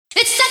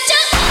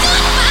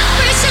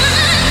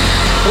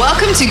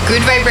Welcome to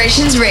Good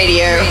Vibrations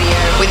Radio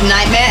with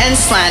Nightmare and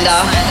Slander.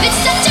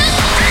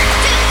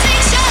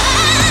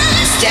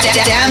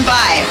 Stand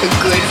by for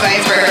Good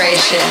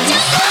Vibrations.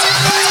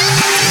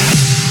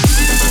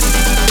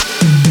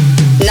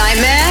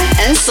 Nightmare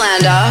and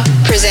Slander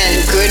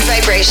present Good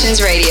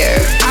Vibrations Radio.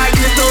 I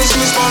get those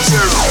goosebumps.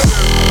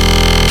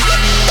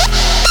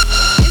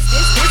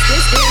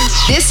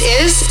 This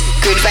is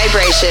Good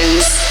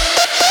Vibrations.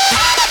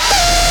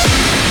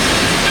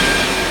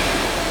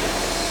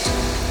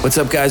 What's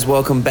up, guys?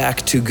 Welcome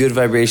back to Good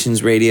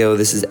Vibrations Radio.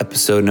 This is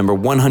episode number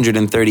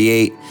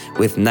 138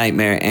 with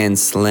Nightmare and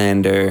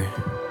Slander.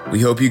 We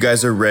hope you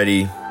guys are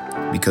ready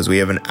because we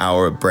have an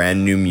hour of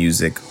brand new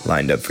music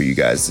lined up for you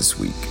guys this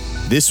week.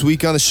 This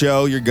week on the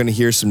show, you're going to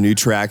hear some new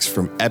tracks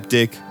from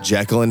Eptic,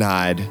 Jekyll and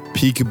Hyde,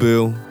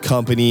 Peekaboo,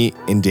 Company,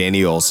 and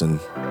Danny Olson.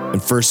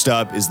 And first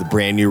up is the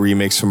brand new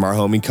remix from our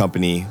homie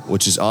Company,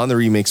 which is on the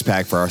remix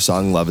pack for our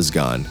song Love Is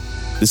Gone.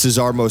 This is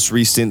our most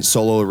recent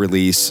solo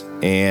release,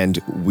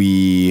 and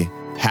we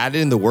had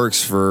it in the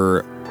works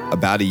for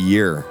about a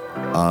year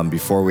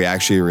before we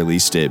actually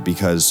released it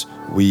because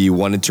we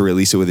wanted to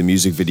release it with a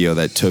music video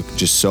that took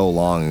just so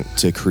long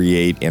to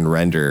create and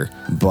render.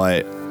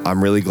 But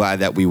I'm really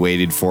glad that we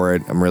waited for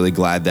it. I'm really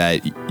glad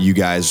that you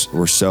guys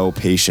were so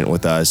patient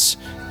with us,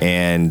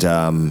 and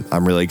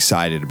I'm really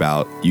excited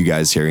about you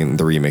guys hearing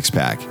the remix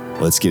pack.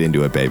 Let's get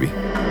into it, baby.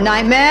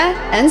 Nightmare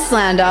and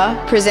Slander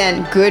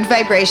present Good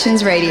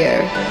Vibrations Radio.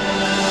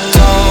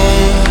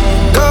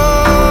 Don't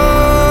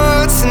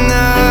go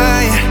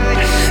tonight.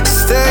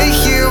 Stay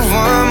here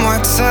one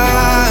more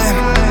time.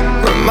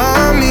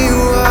 Remind me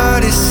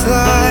what it's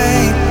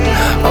like.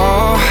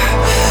 Oh,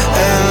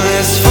 and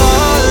let's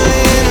fall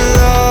in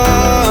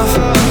love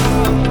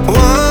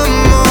one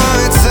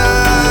more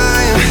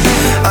time.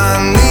 I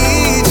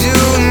need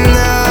you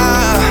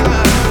now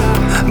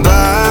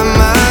by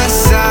my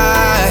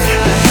side.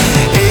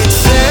 It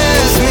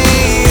tears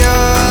me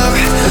up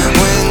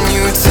when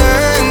you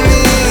turn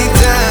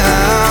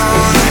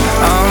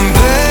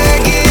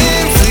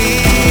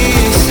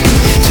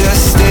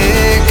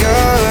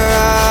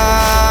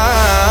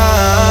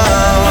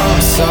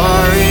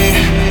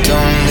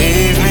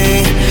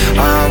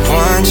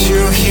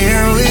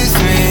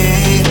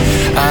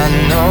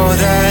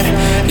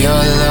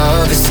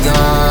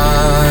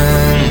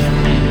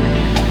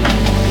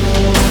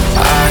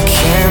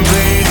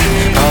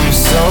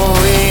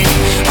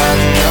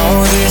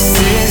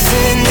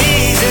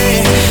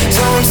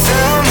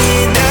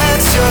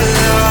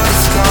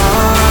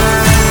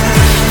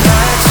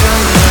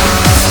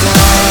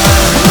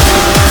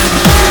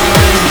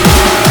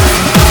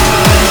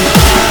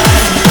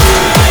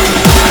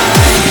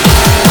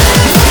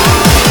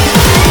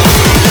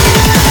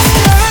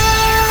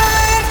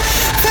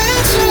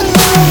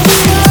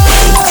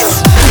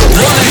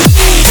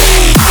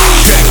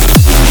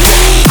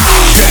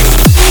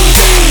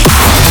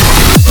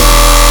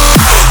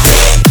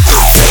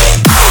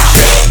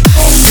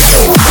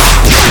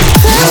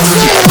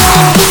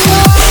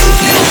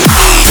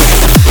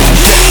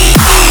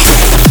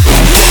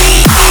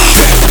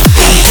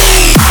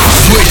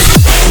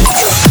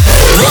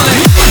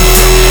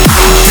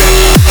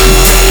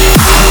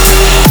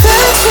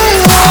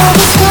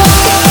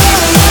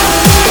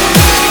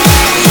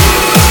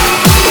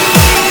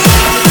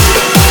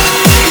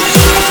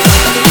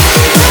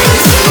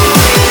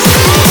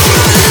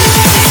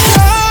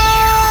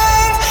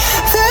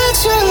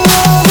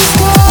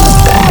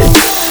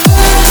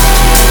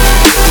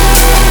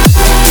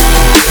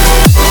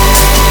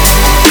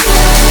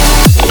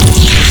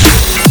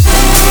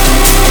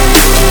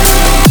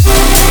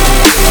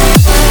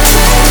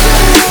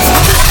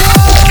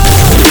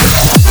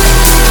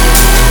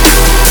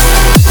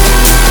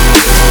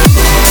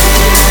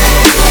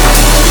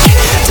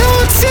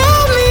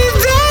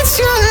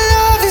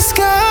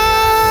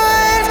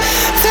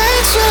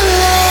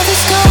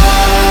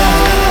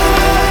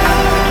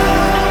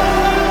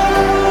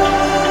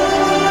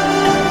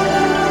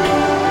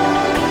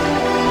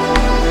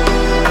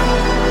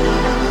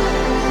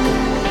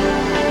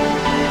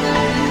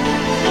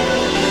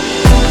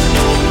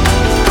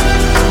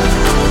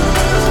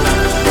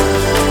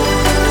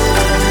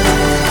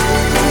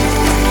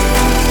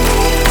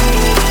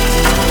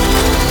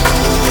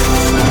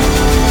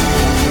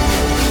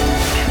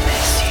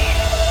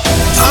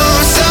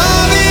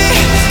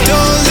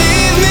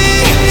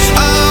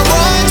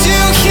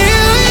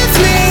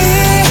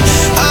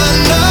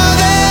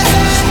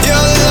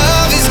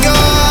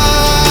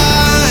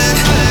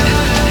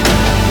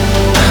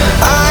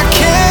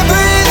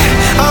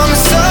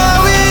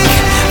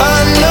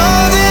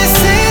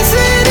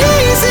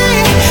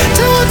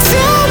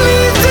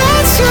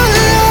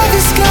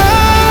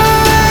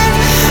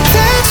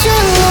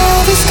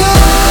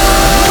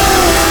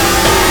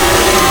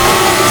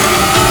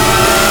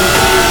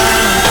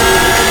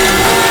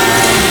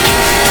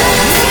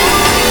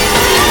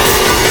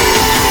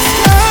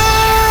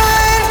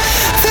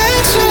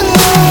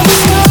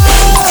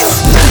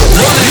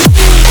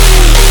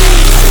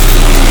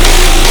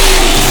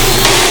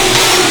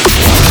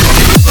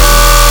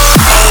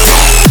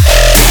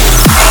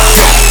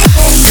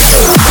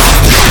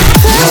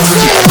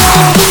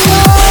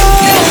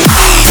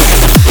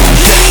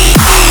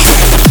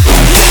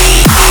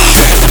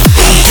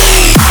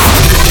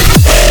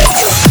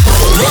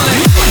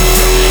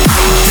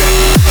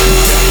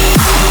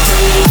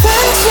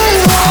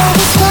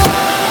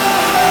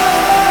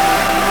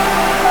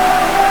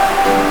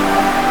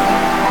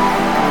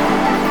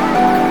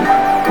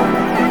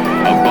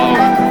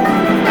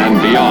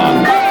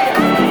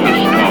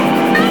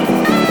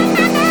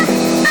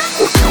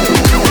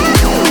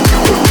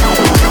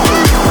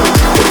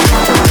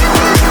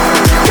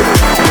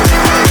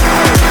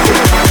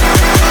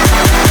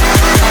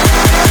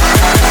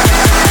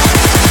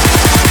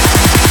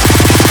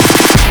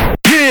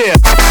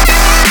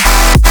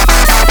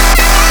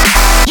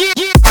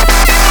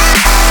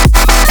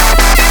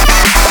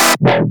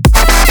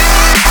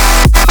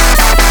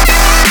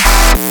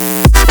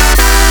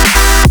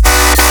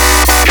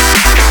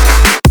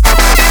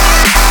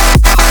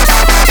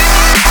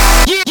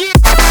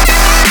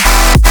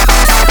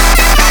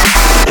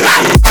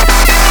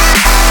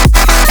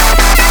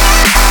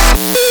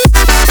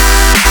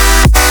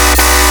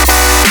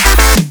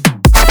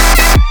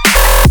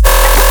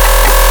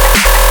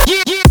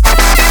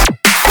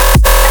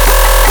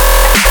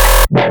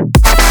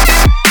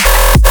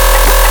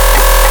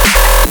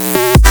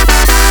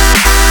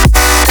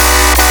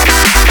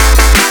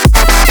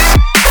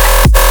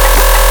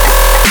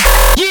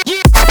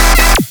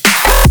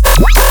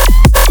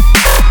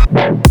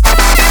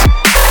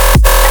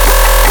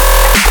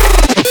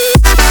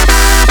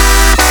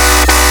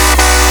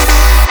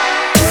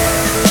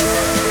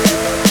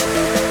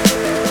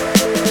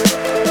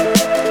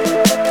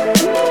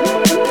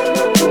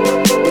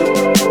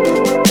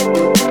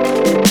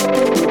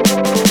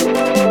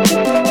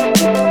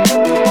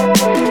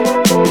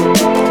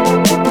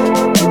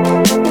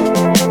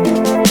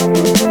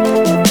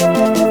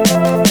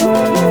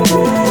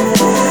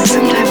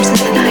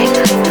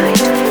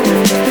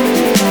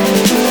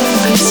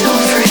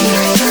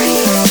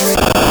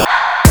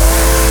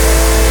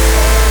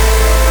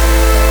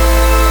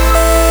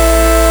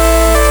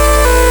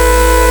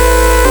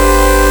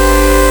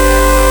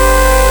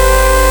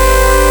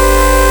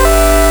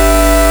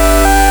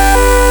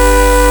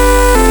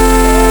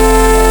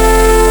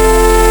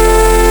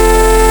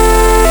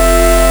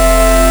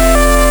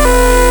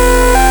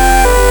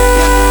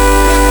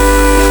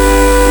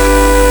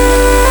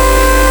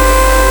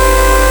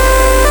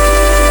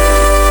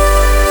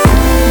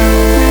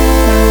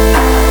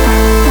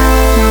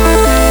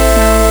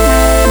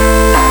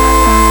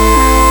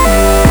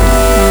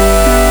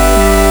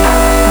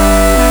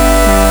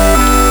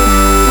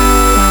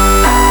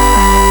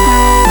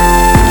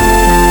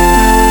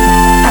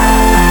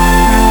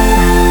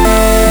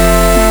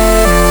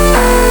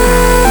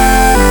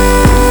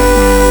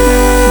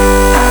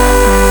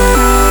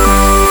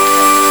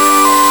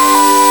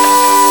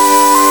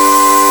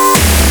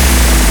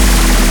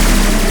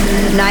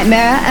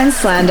and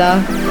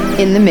Slander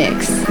in the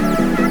mix.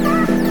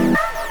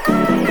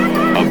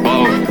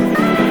 Above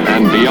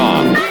and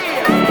beyond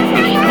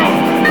the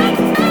stars.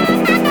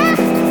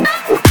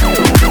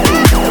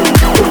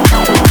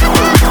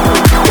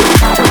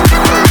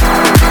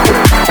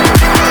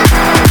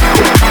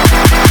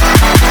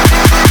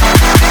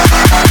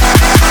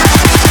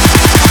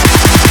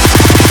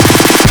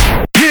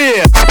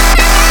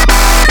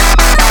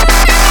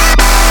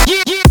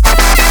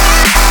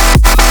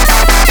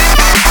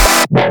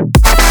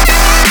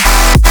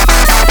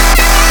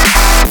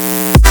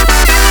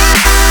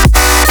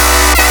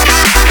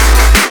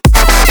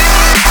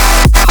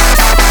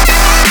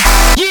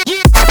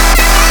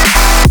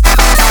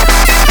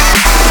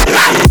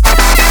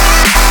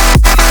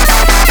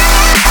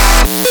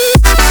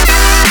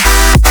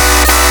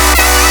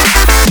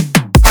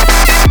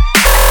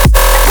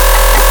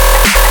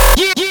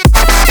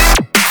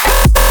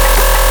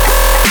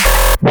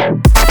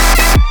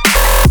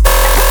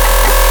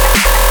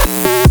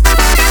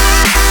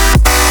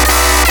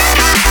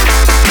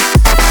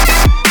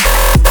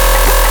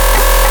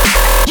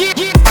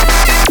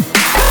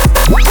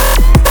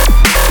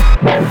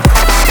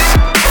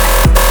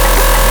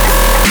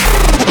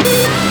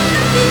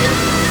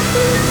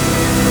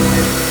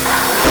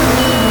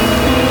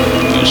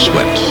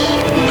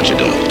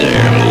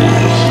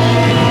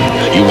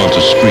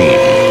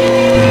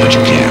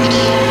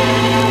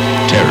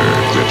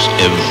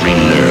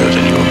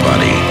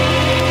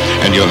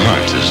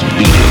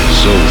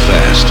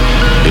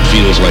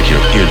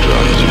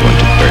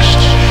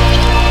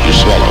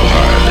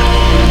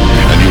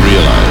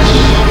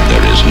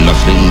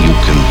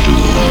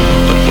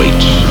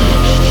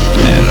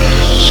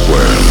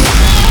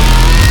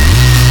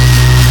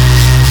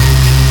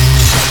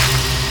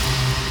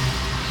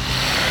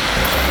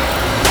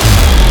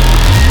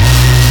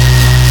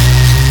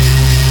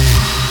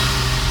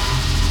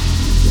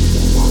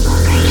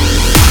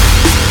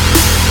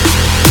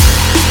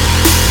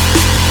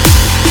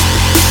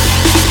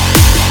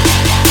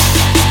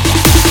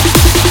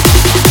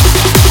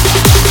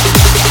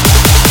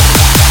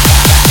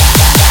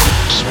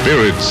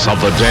 Spirits of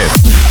the dead.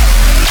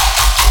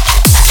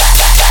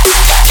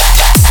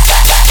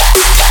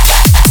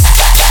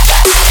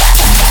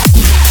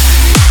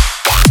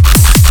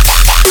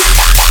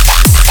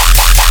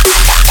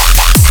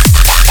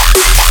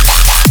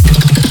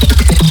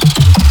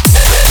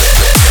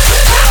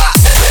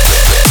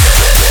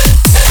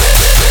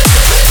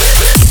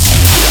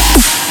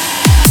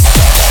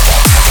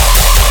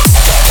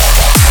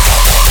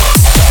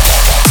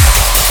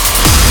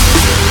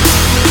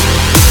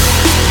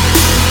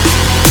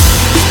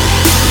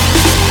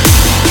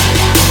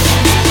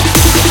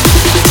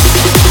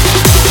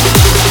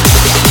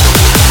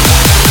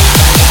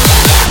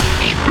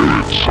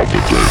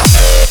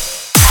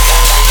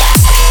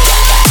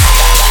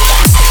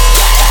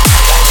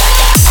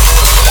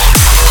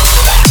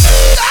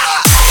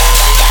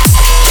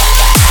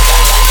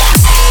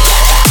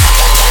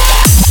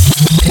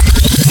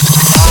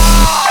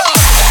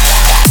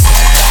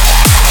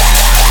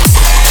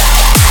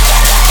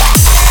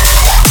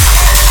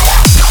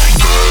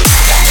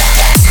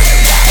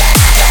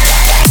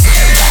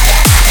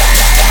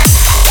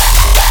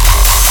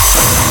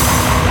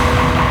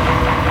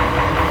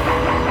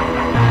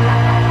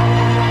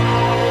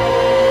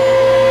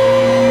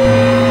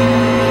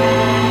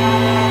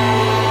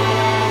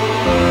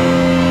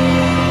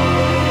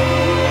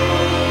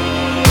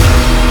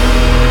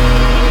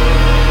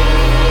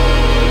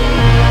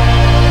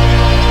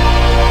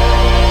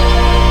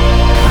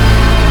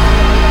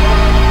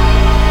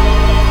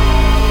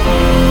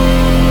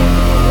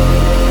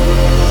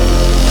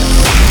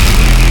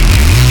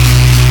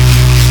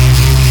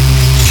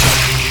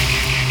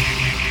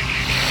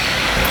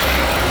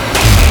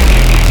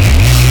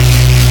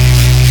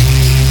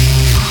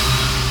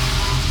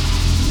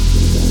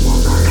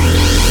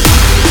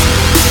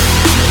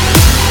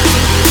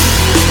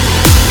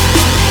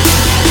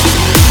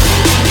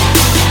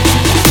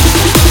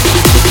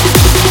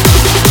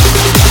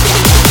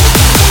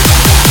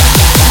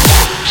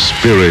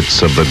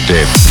 Spirits of the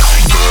dead.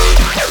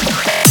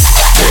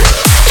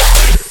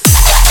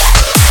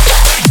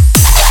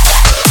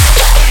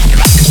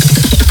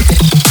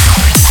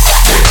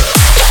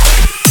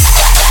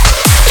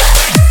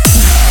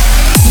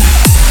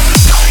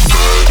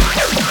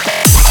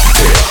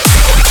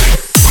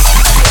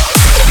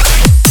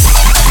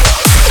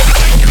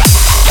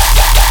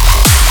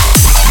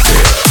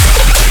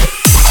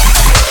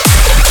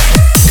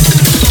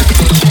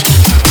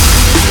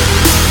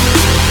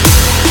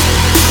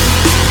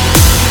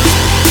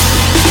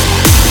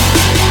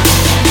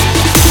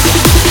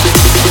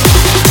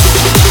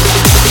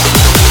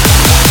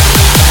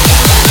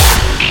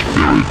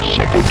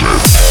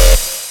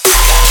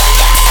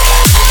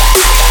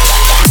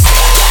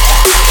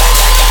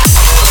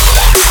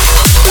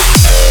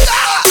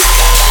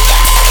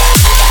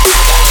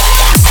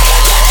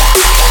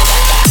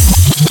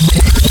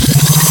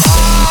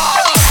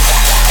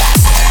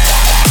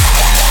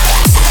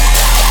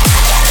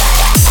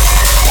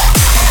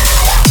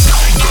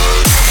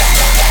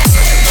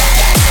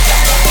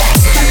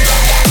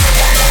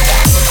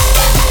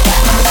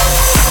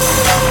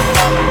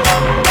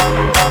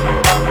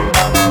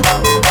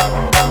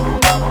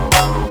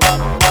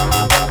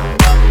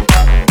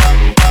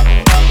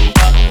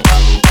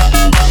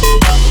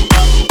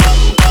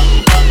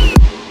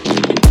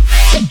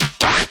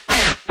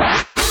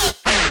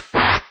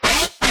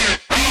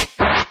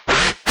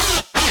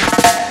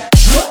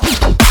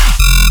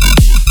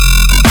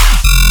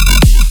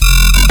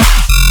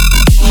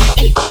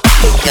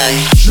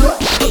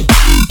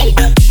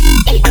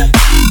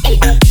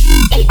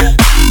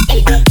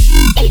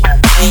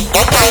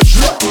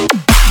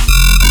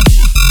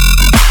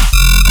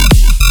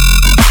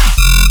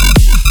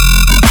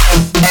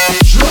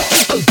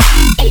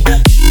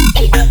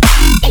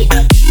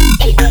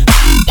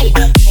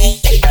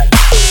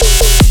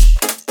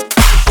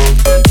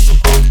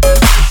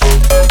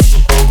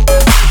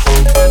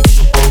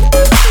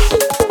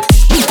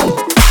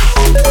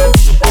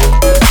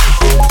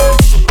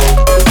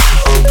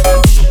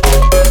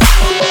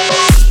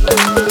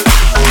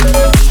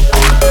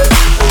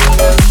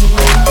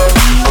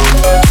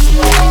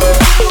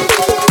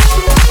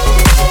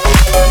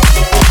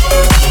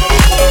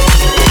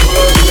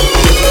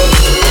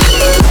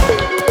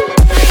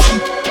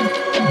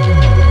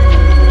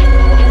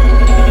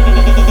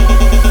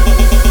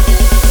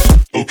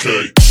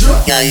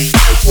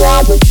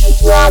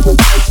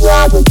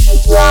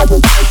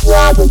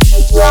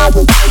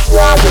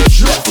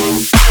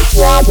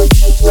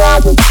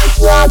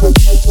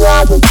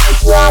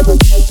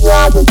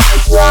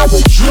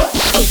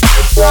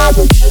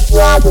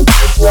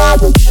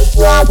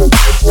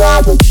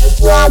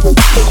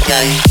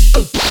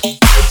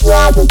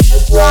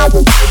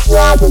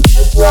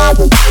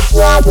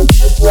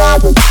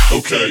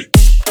 Okay.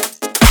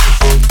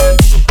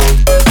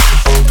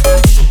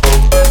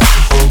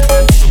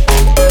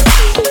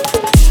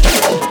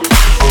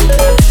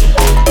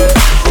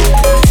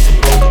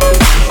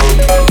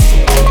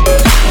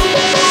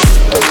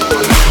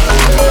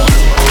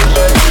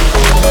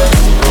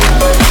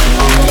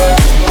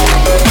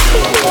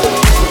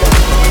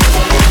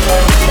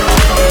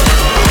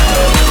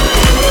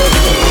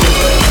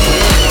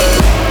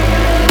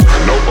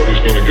 Nobody's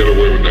gonna get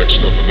away with that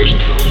stuff in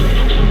this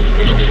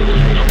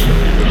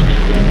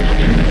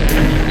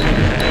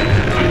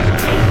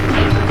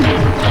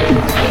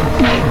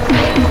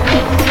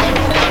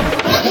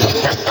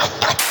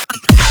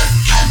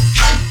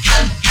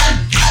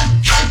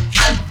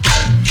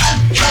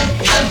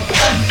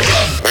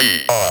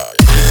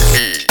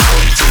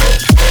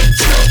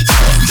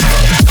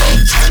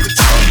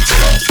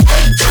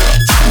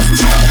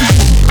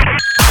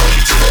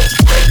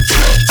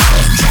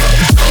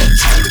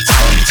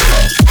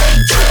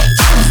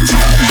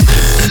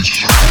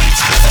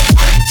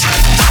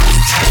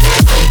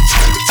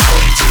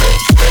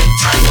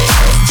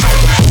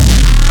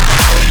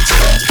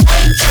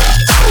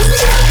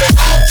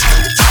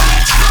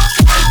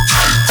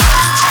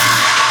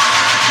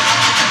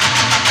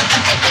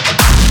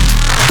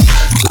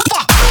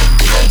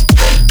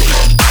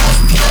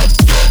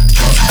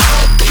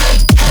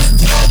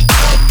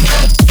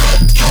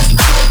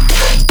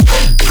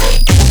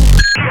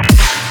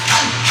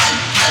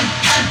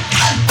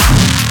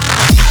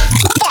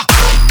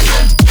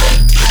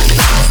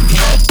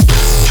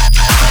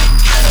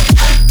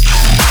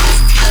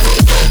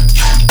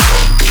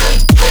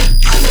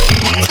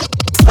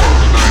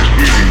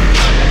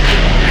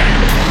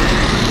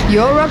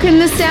You're rocking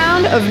the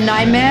sound of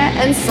Nightmare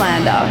and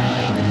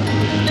Slander.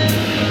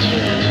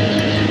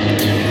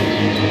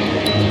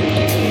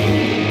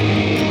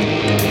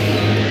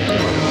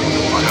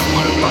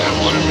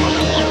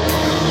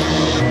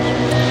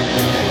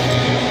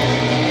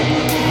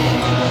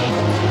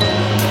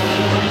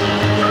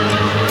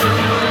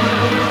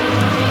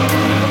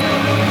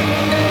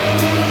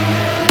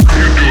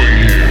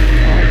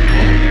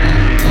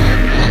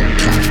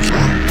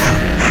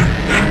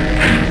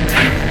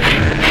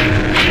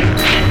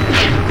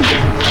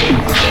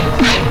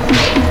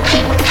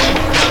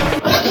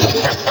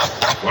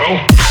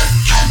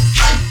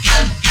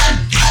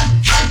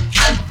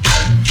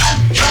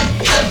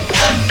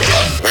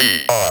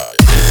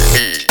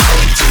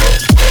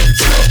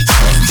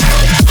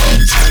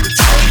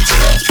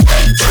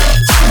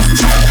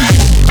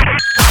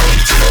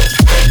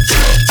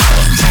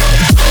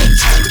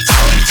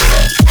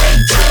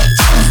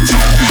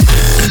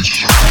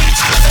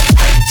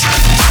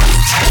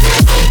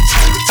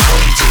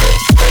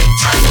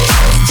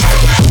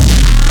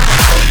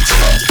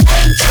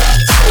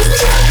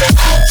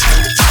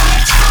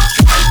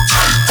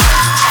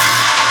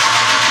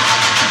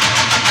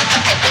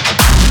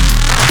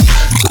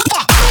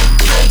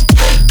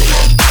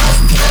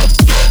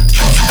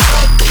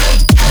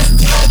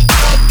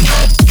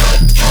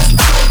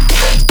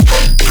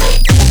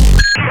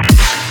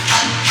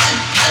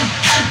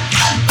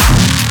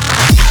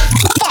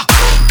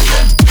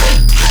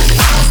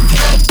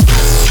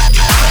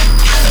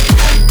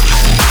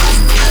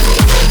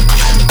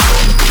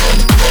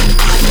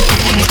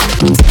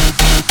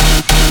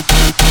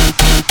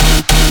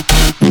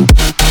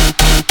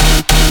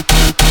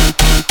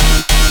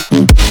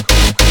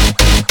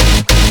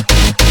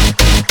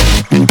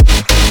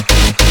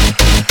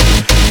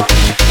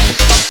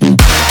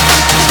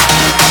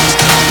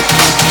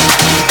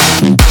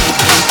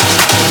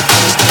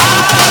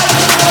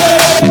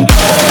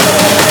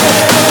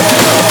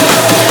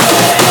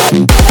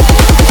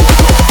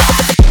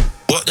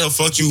 What the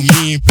fuck you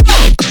mean?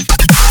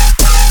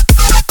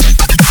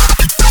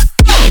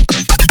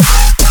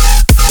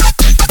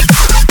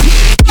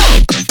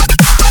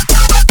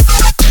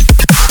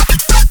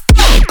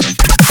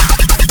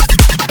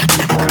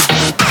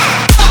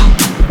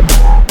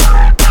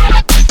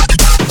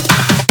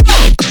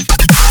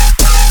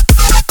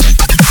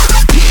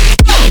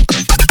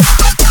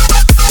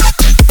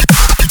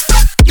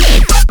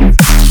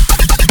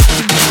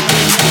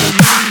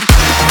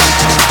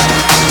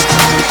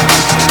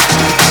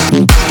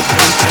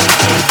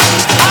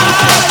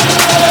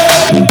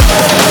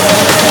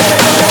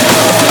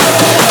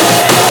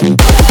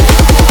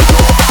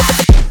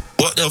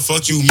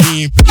 fuck you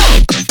mean?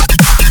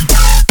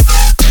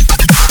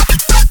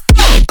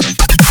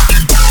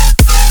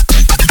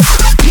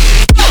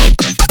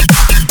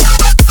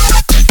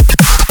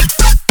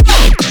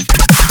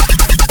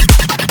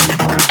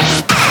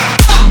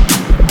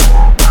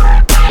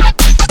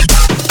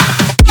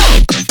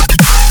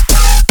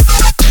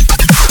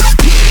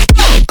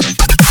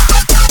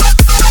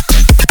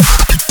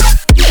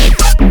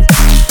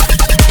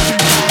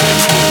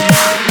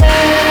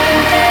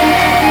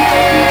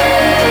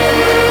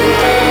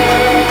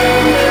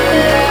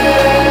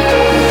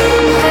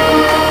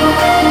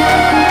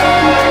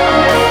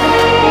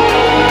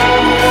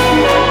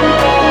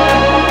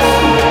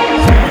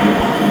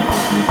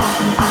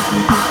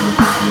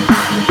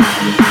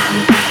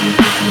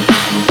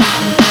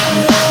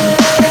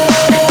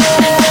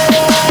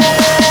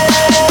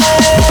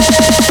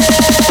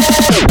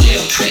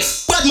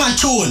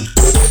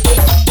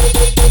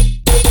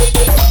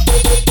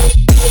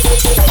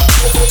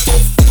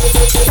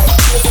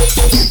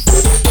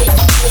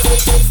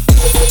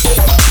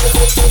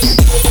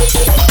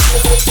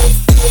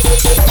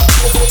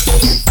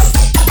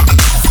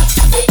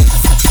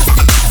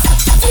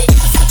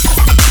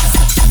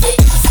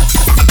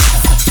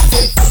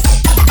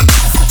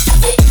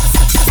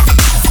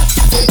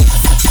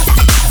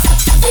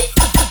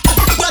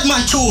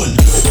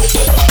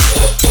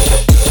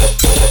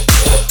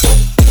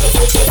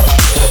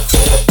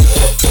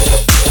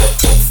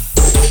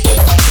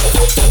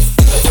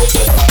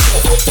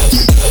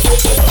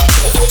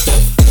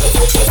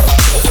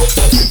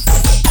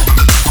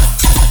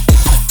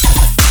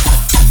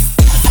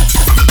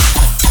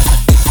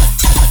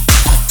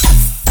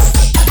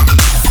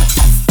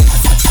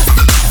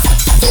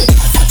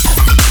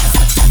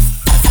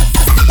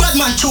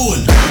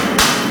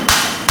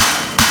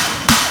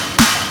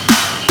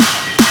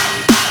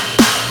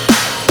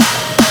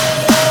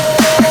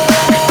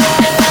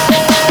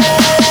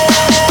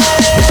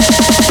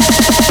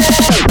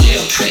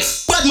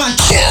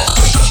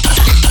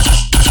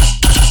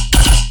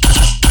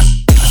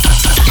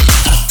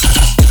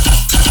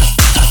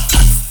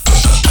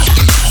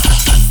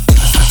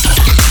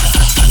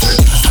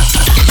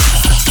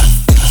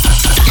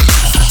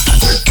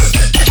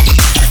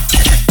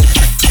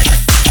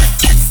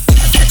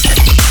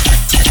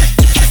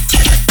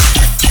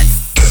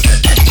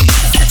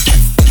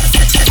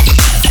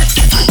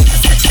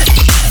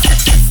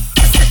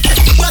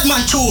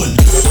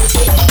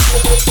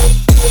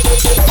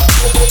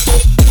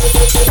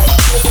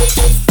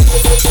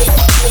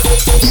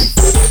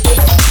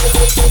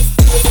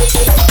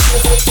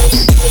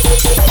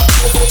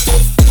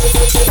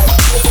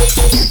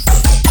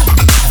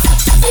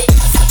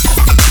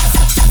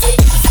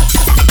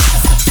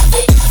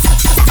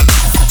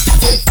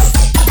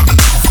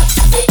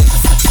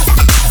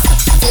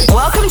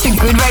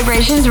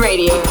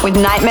 With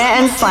Nightmare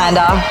and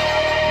Slander.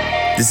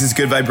 This is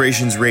Good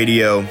Vibrations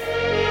Radio,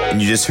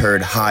 and you just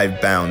heard Hive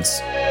Bounce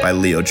by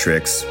Leo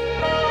Trix.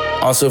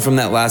 Also from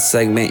that last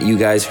segment, you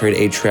guys heard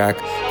a track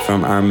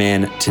from our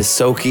man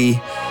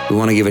Tisoki. We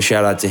want to give a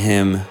shout out to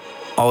him.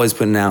 Always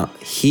putting out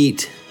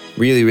heat.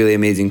 Really, really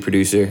amazing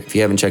producer. If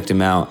you haven't checked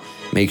him out,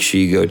 make sure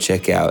you go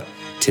check out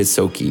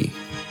Tisoki.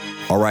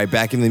 All right,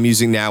 back in the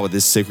music now with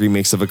this sick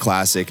remix of a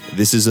classic.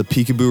 This is a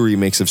Peekaboo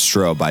remix of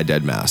Stro by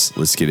Deadmau5.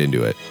 Let's get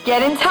into it.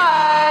 Get in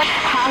touch.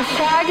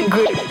 Hashtag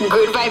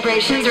Good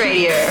Vibrations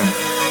Radio.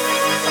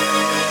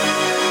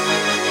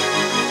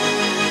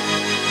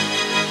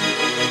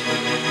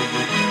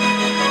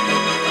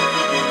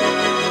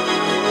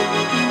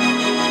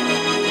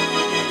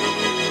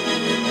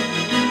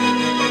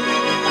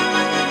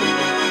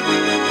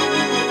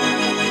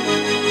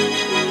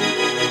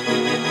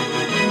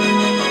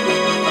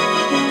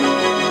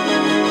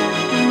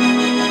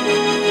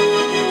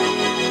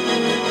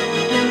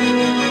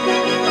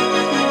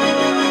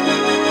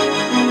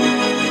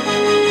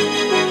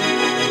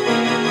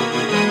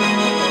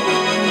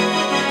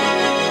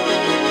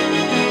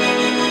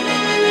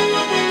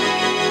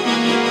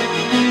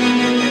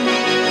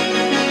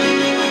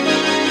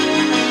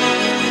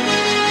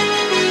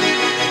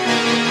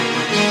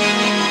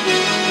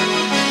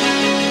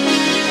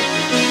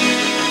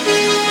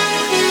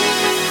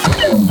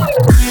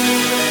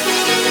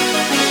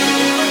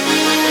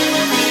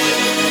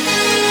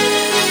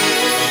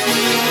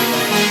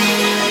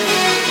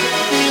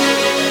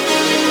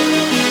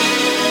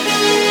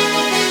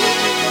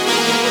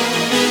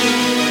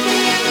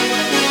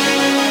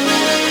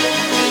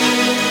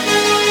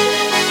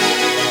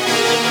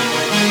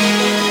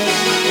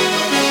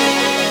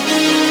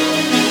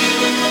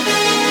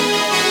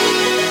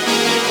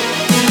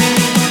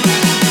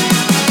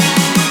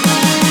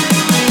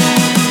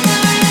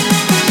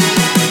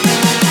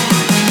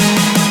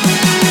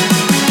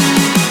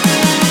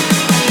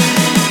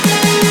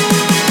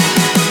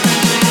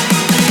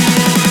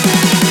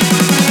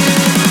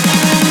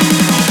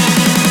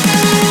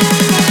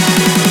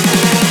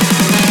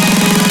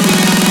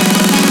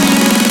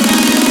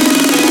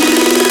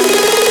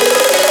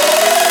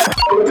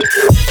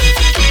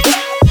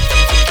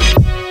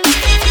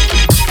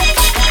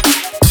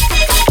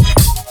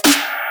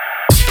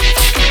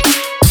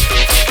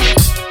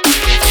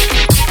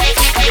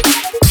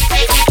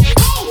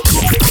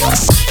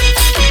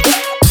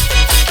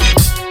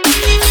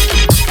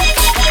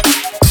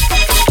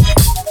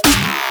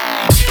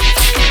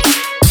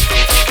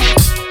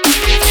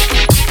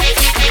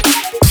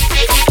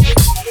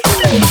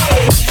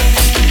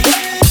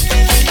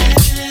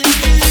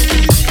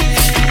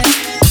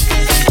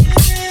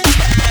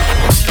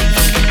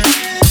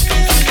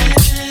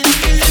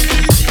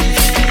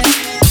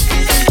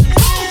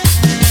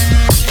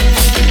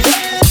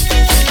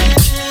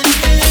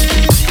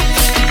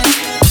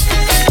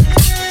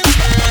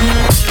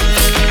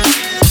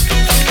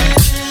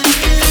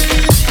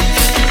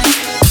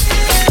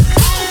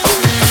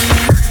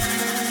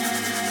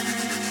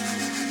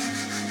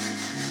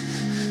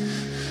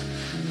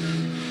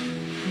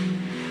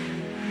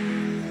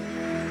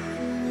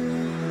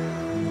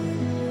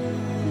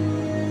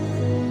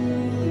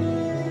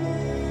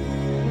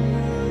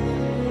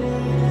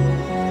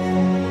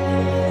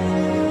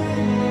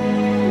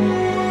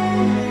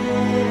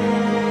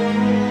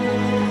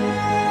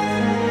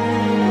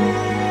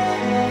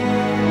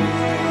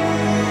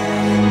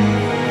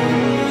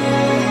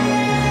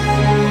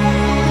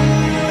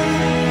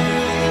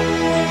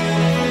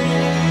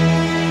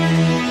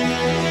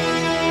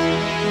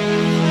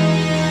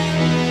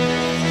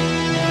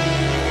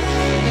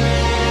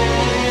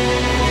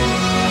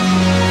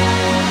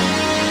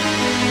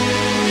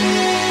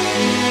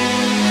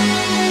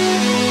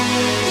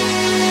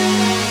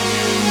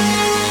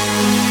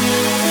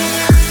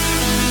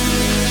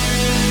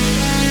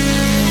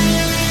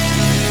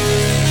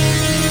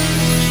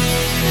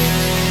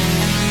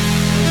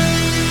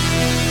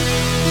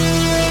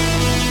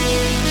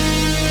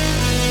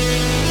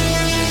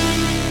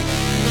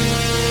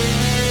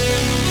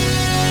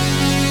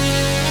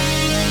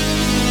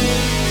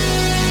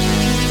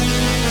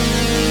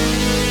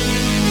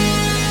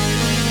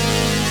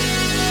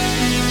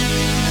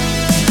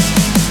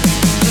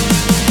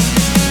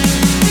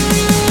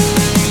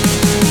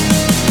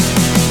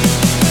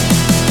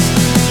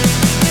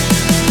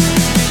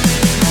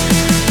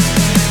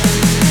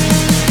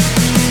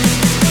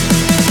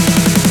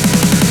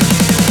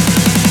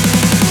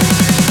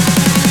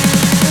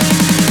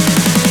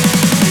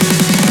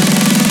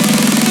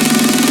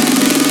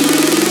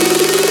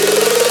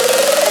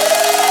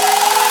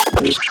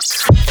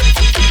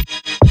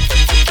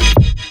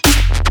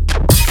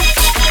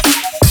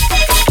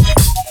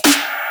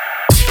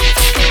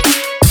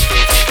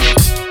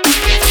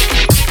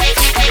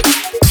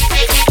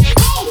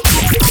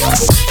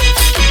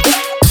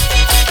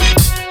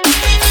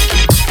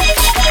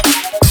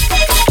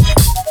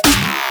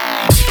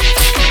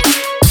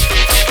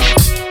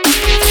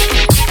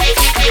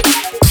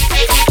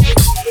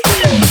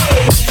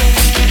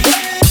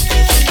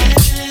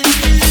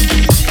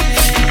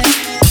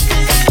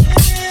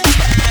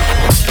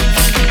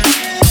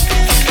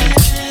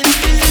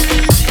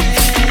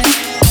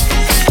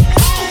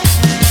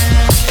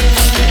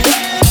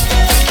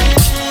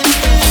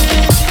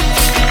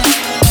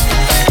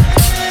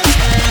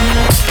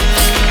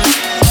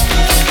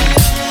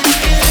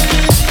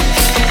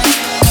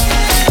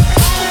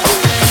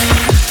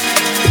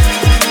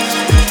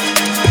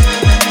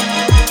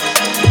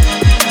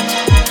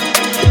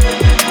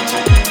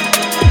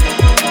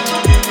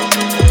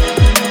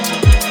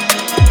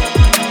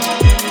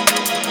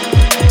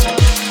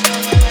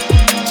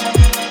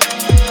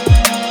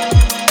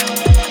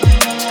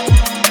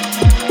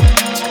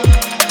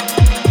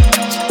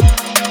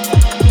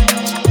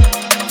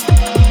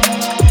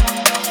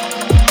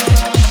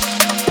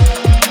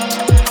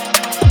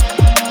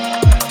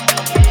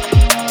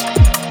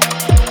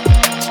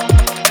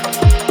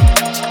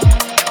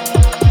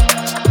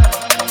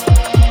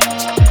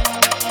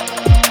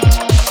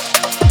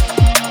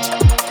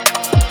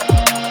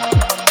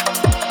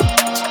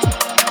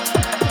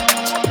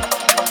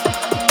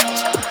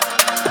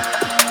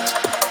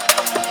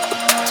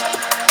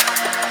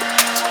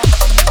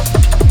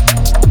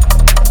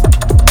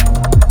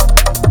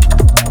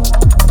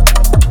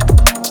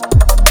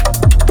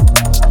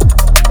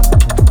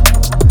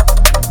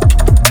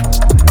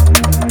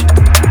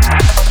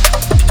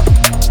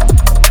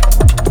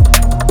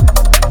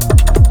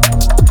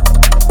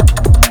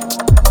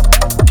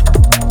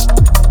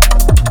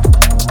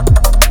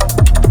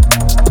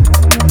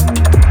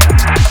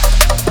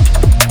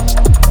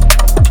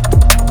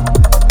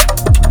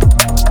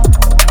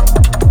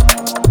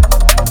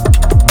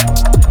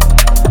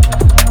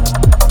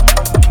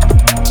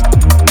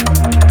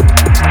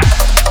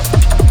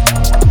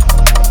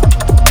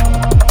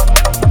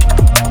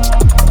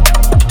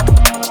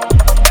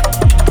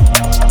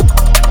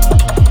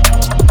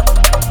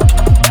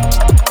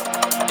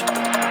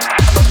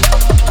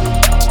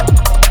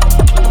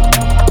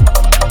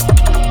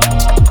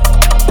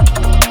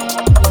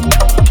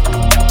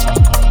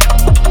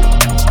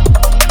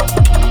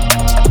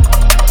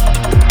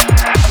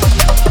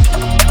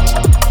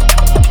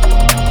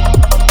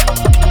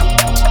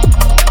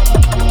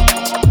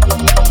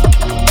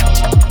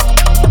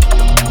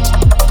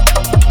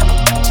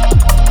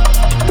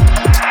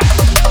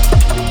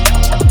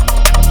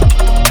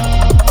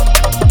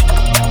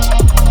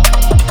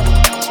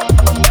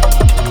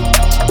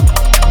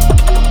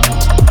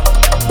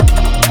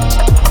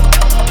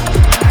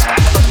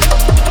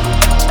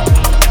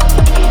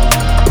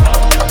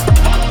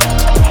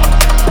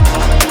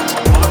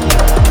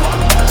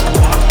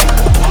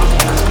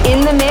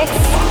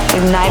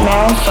 with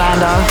Nightmare and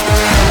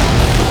Slander.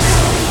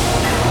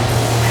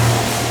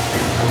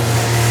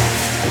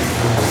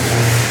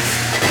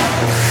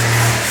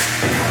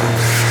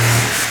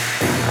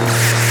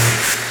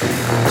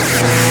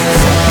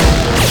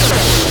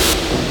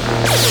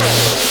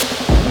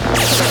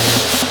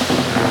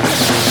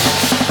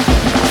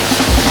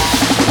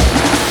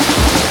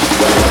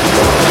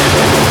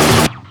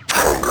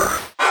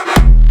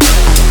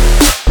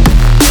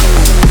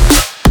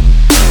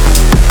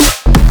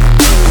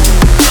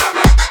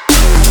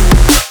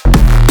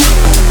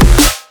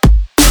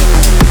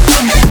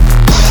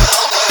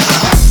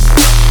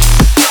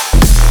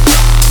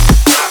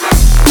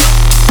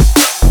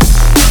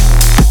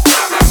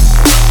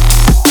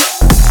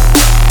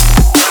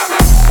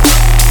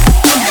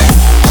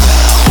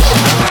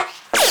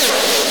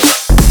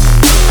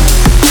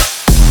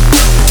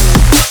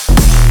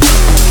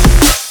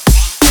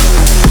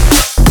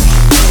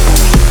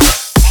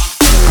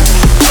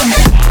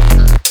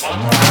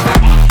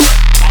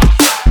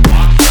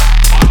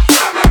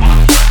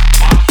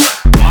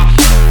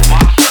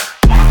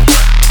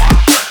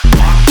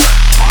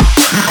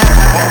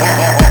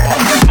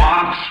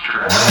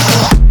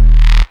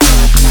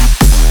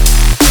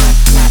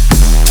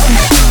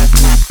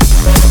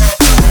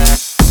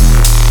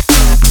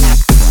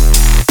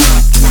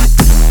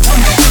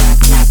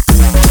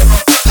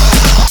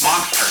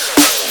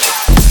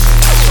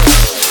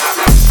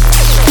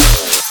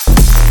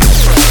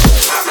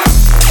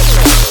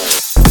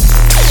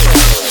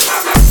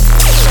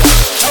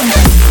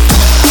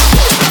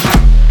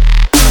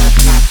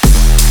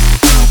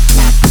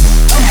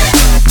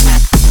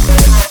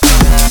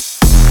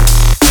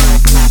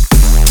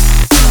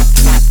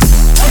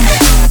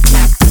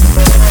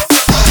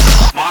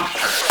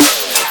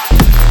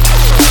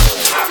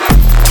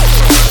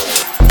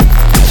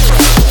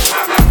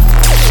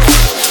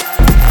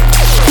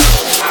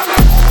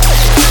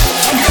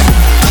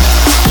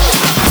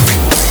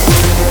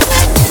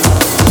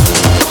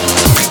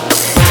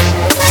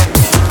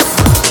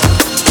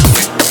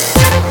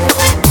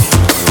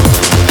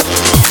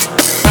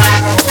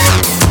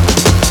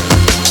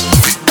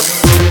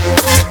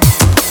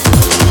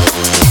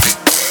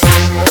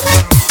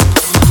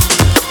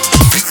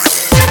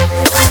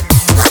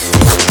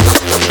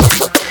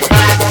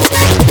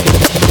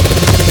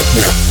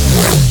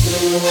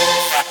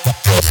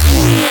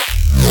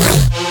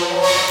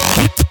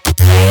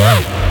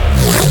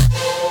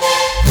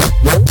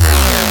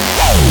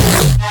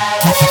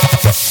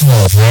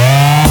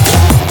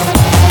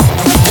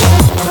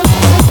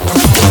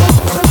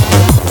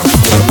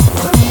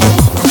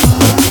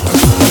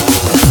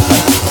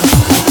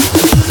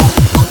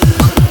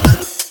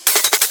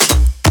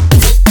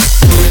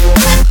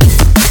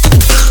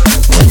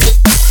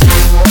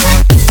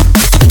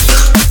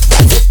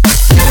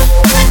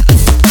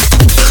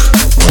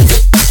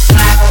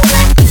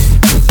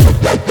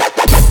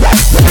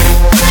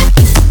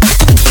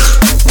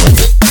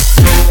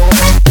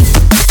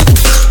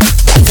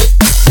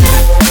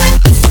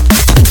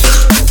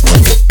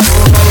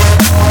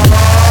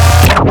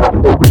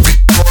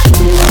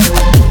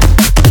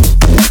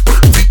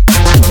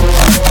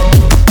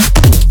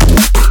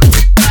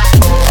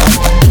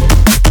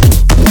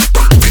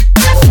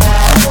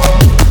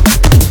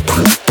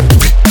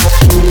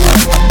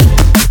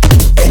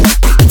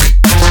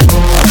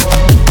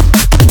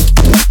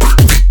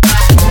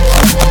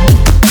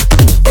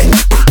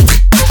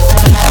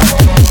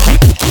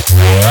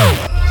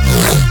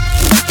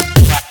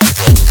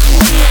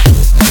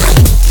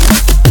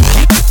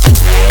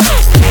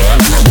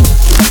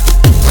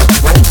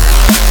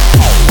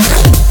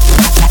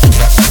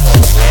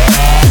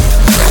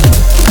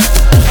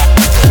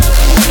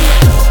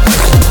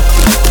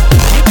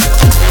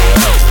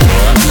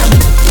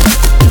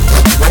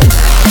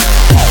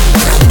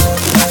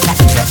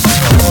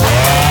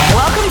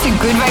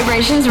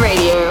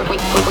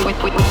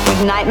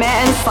 Nightmare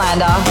and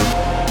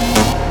Slander.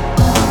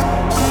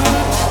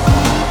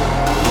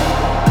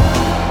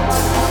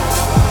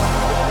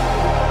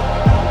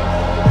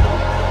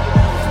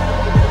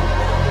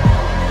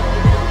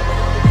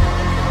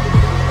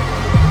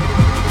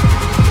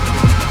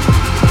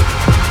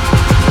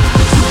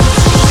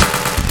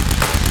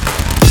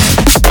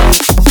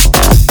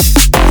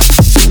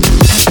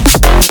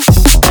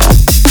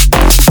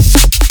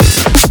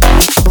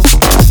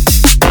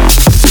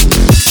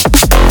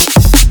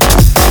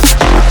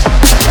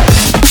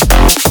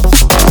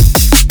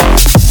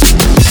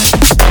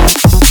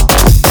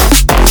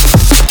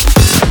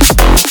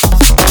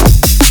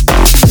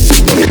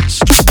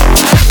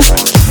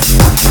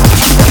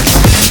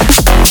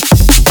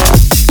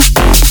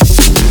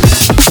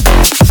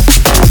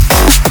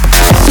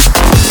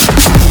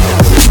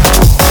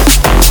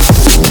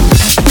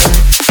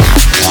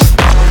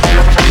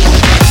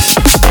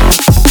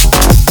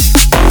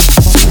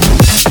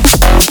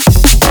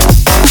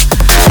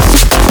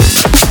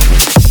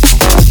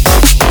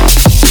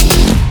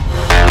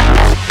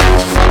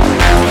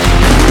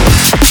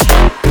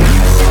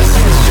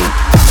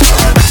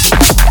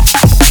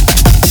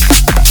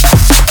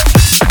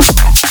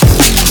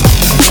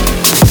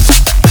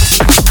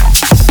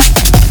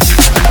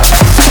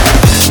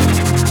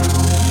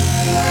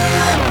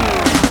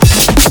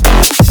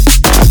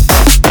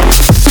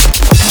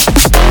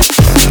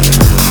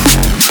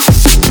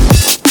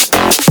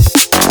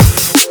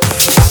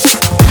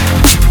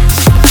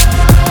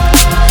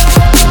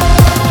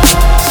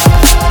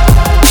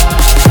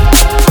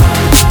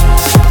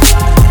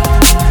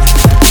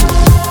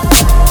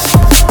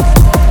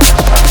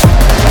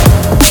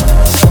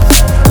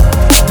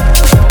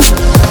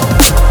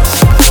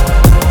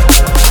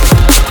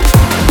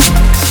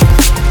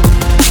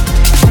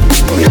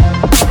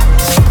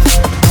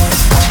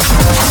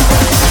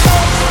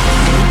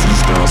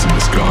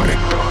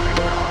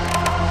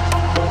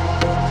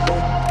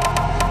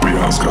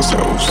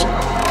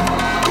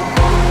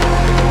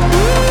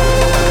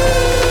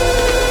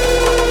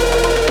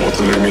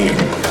 listening in.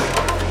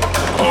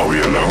 Are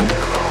we alone?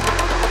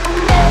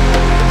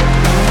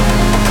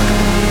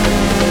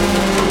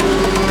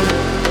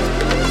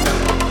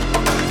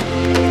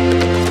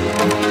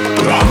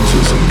 The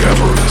hunters and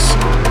gatherers.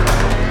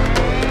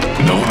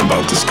 Knowing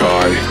about the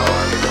sky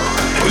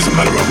is a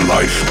matter of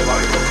life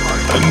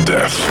and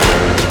death.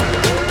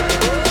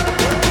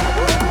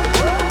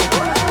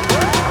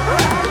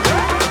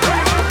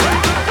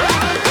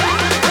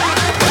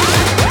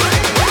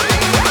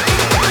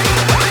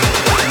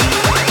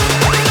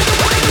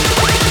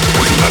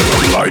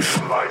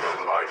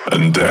 Life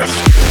and death.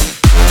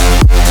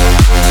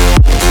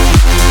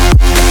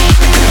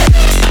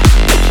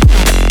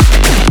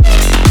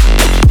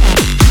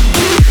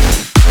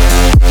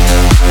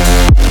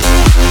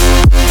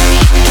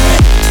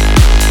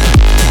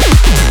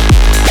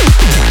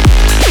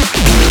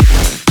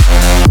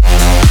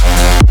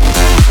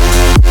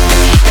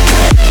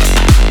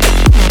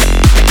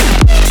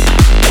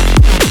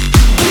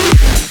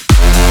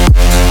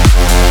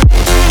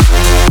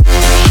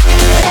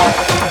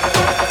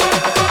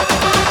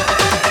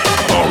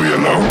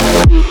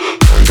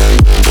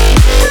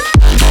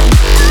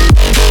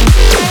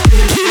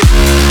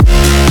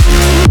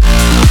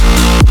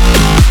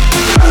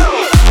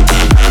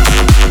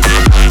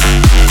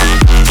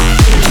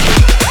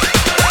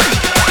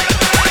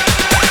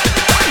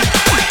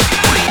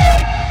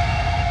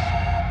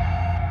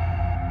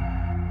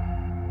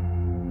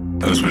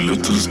 As we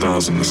look to the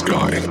stars in the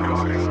sky,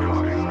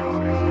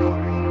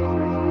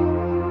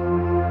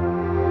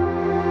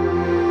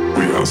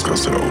 we ask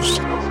ourselves,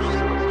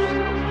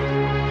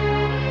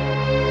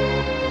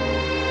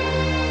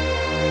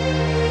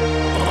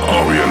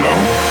 are we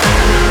alone?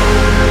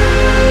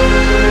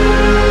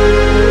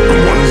 And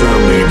what is our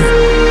meaning?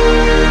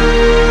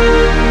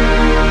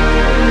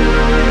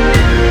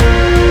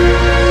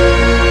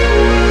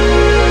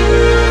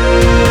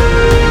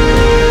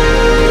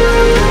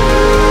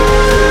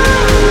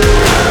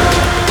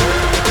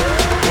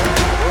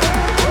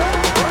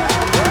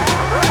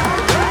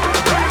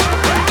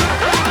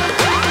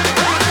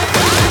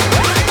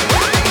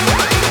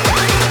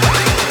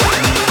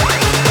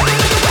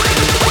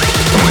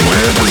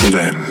 Does it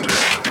end?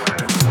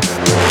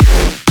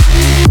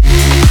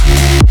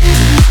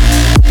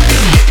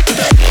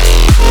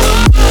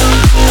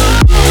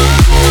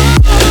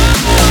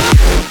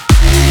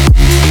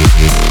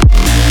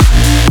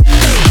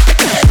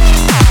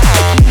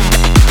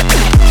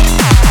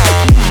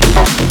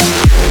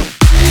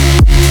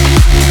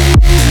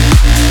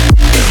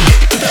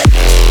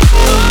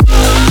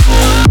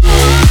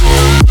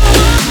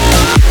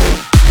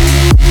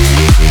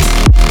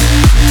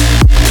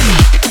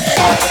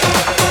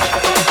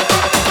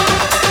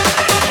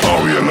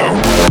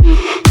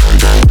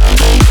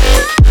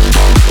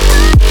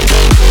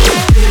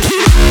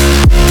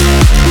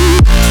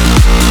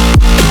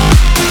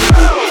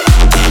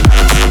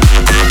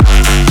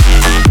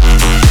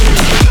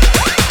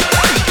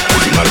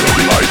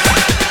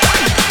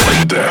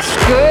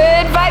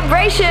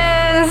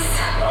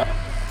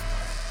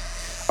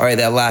 All right,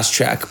 that last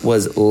track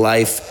was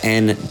Life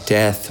and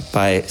Death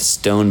by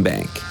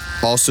Stonebank.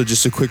 Also,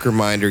 just a quick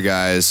reminder,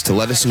 guys, to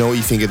let us know what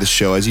you think of the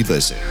show as you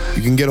listen.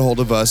 You can get a hold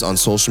of us on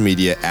social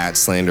media at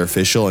Slander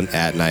Official and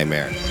at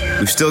Nightmare.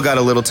 We've still got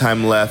a little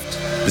time left.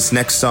 This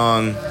next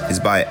song is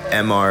by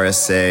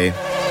MRSA,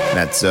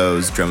 Matt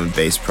Zoe's drum and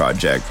bass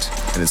project,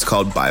 and it's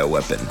called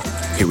Bioweapon.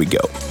 Here we go.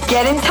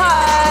 Get in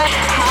touch.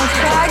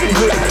 Hashtag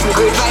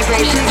Good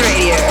Vibrations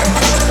Radio.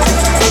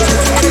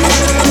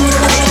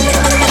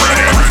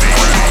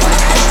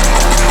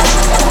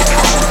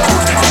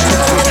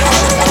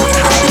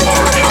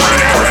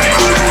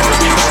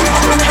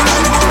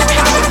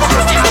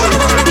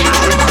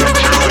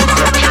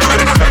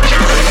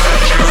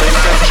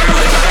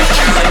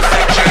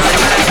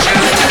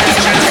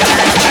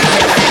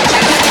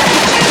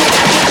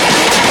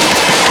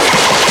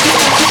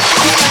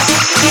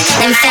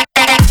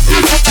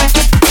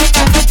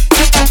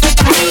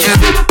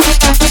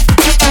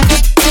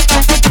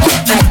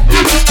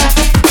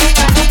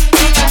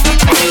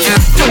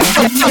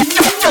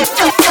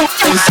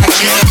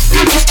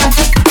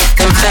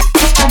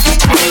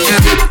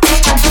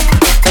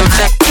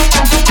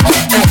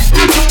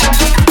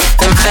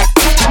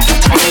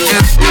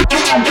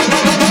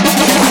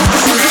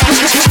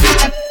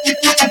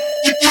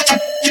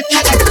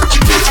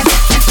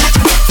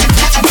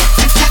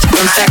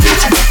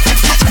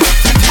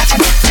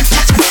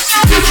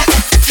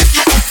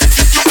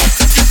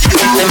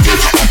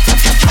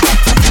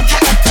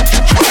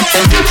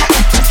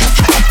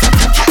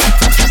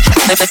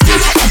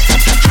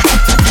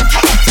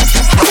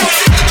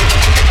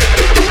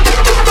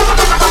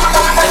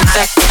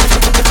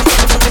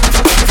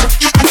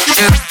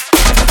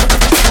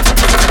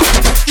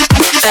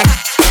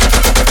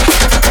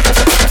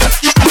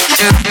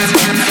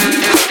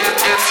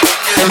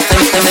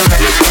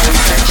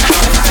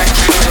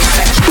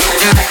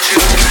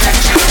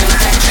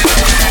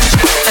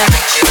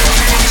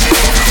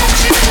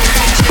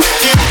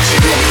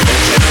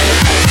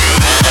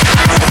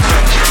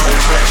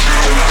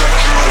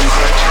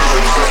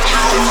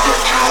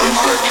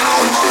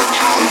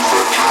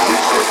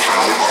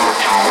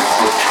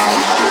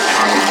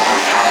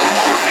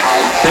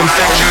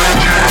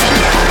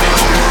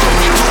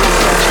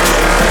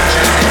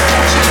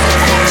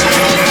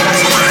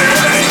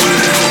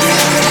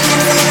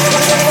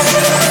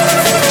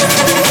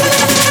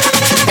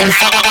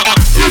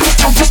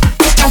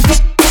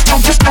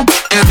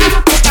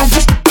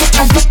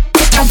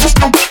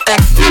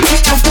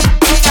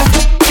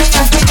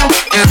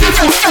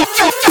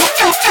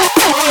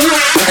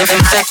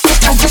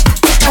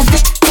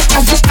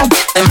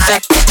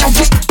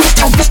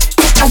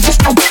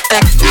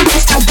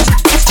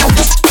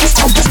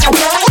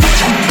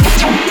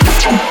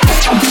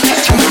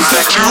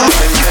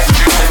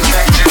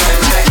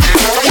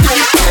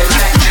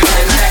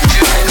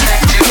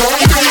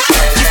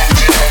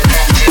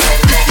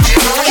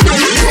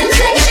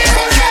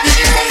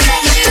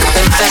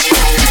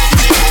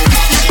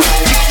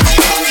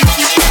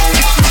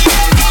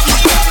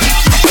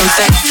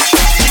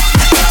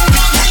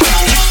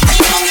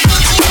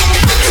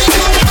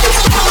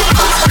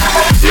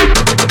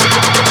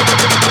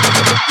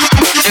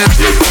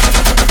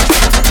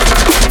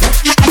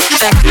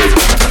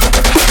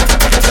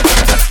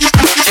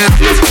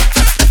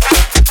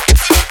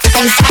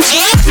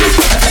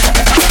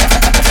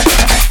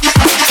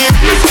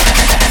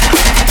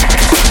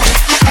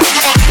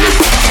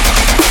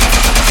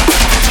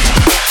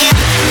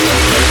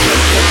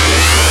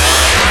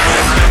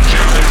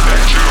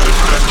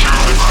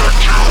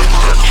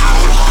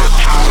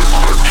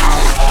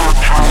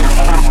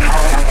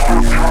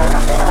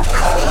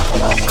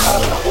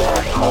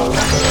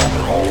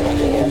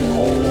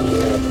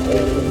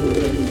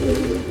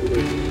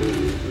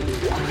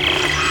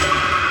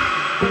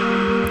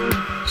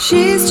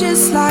 She's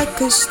just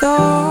like a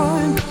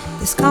storm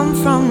that's come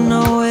from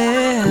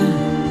nowhere.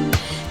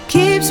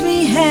 Keeps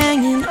me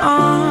hanging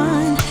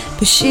on,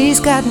 but she's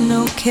got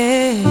no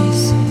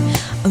cares.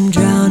 I'm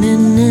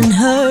drowning in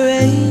her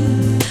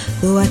rain,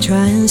 though I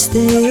try and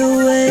stay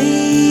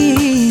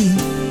away.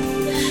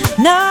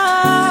 No,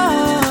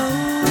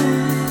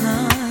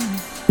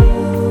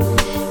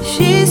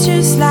 she's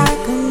just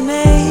like a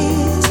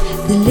maze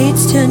that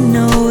leads to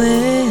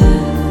nowhere.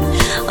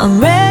 I'm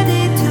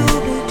ready to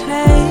be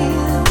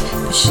claimed,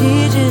 but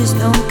she just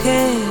don't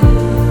care.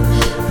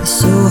 It's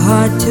so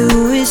hard to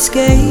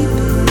escape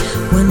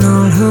when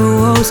all her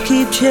walls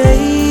keep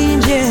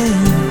changing.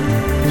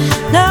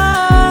 No,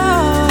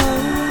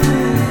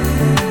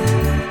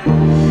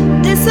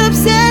 this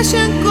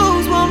obsession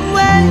goes one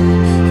way,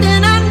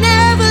 and I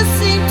never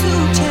seem to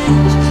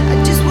change. I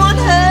just want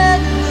her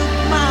to look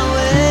my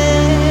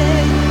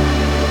way.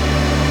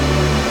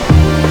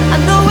 I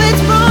know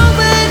it's wrong,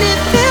 but it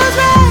feels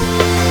right,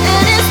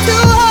 and it's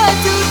too hard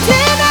to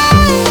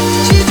deny.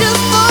 She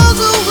just falls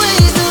away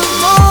the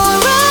more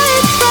I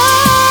try.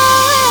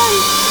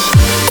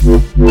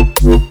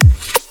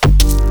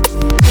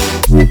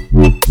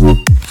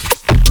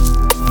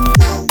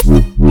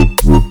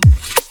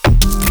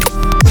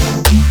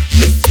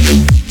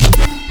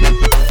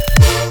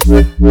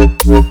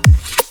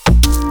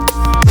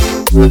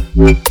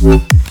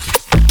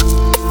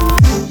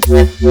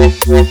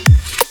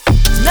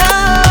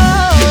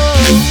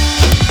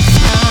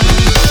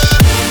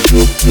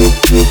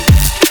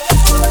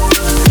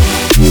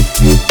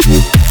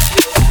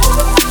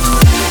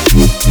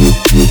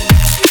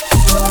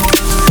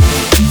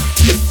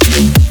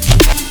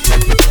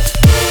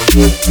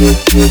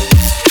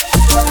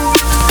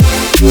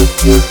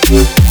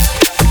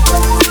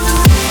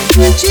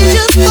 She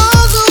just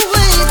falls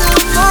away the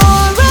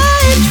more I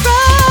try.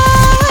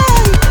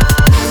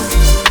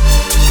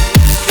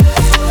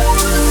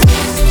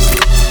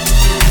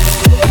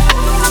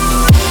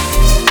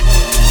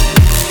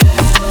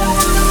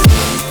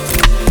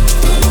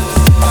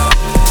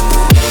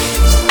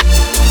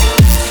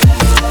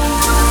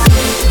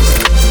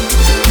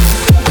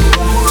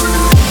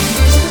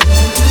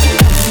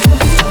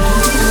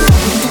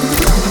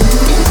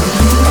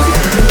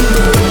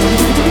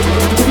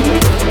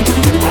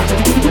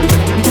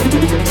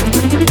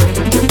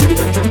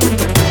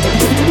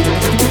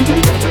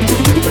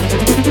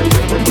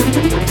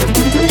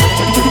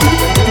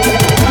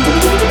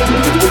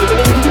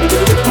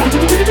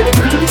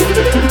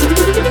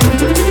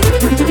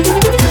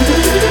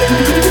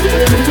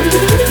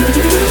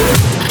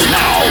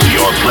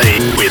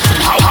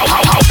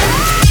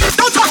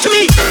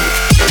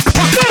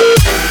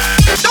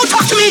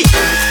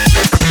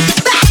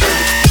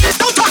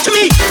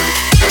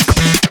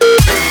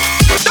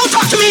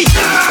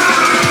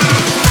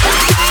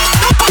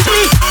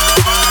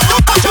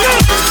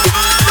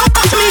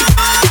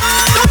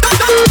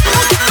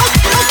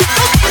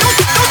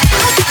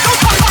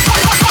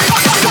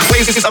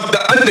 Of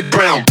the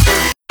underground.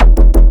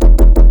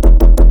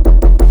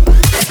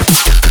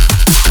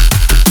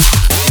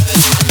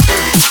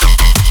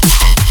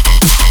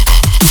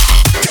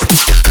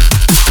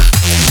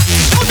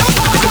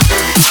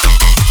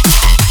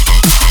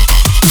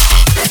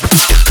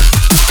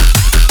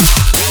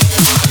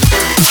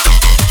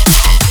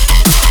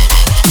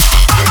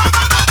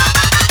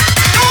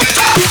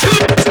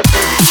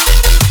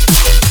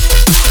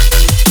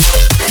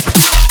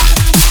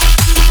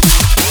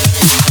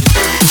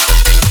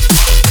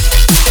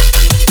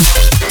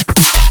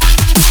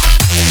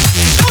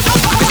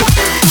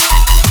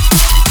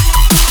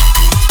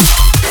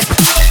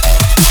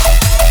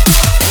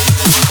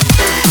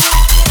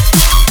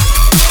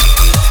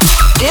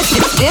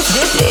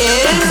 This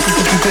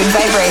is Good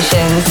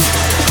Vibrations.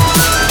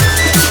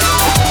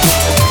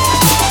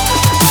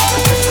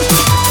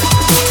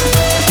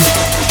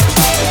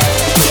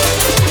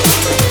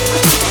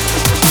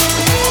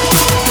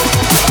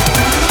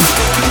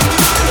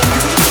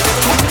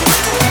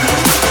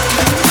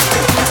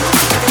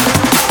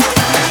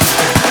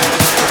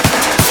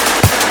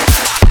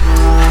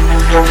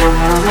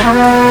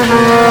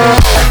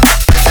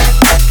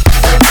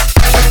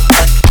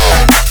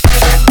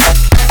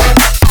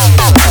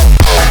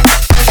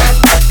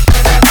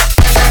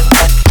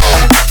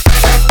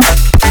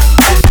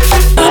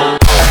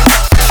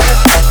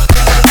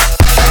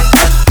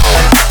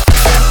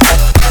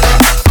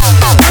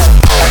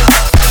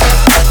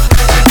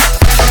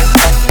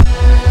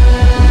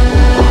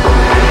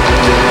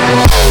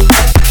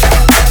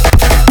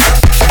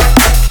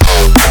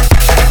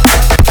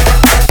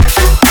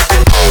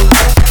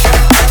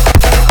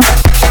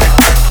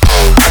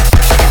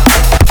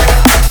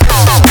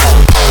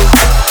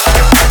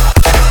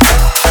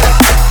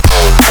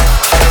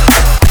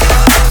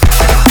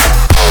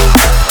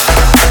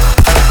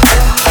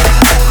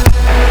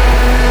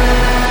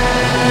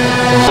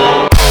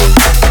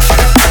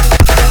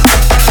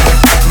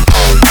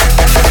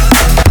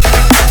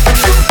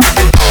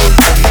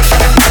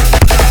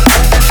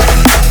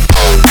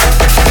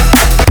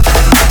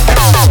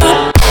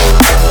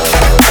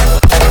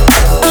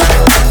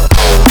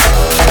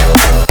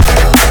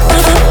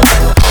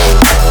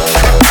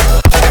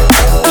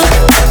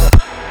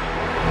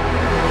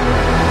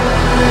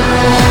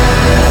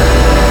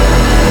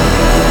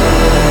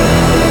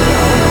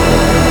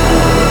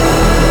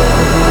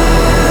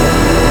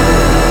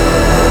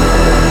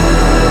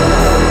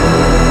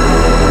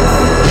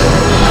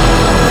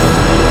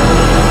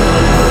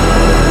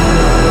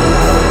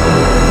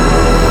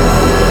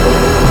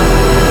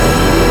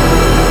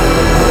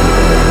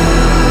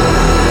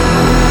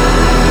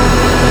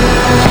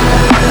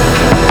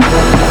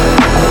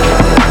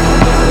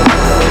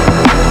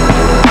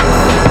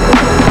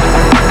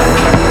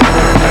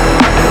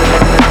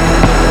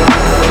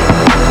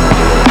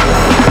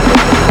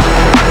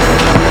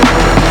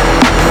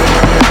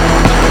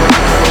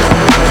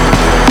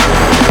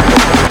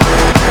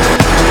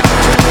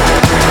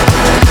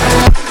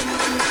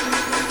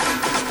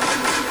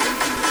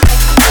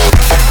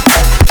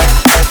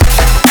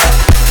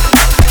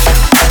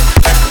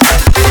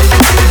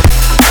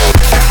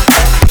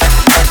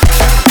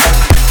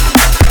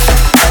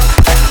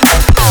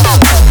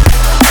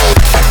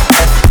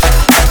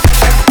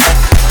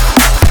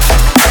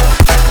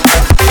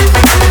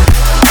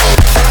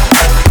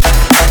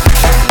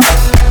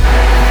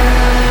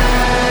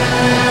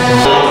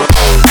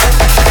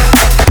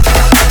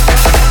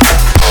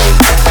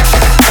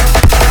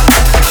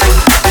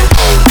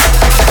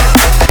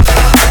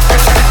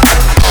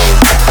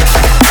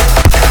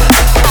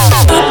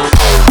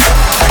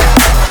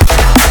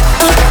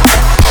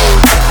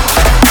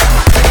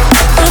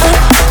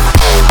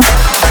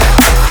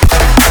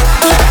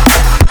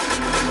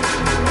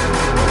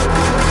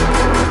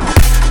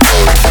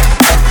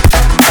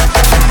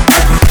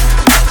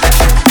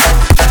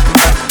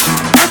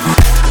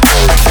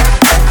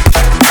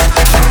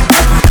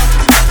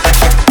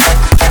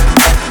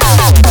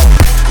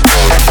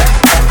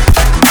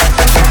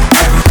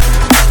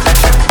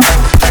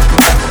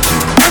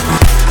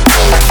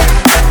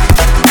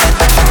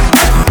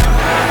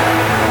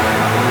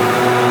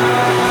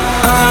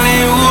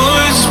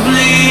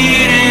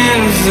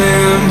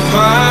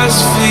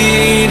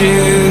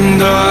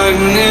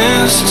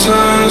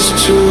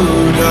 us to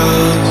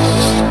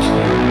dust.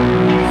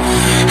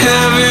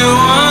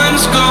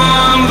 Everyone's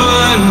gone,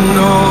 but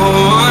no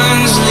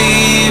one's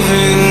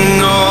leaving.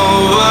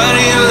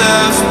 Nobody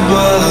left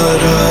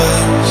but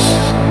us.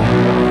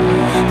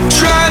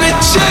 Trying to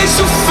chase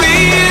a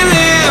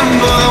feeling,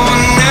 but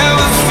we're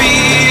never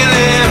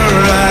feeling.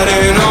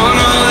 Riding on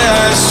our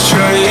last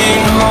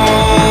train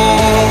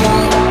home.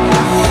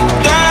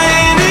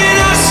 Dying in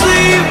our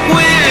sleep,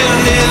 we're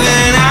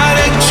living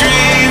out a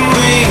dream.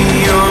 We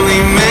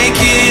only make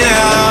it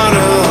out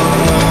alone.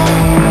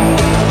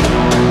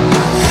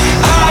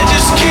 I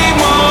just keep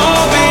on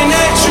hoping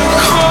that you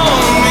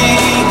call me.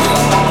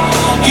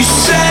 You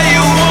say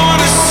you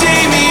wanna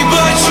see me,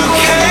 but you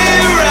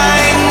can't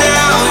right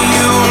now.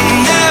 You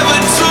never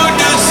took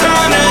the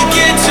time to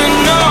get to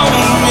know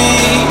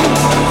me.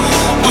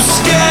 We're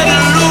scared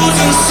of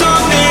losing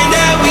something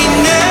that we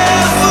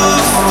never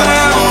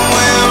found.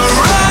 We're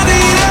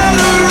running out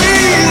of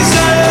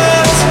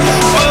reasons,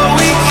 but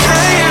we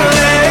can't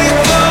let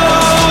go.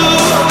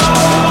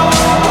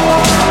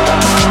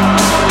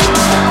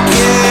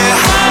 Yeah,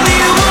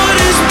 Hollywood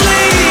is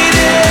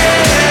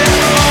bleeding.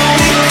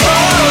 We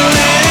call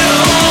it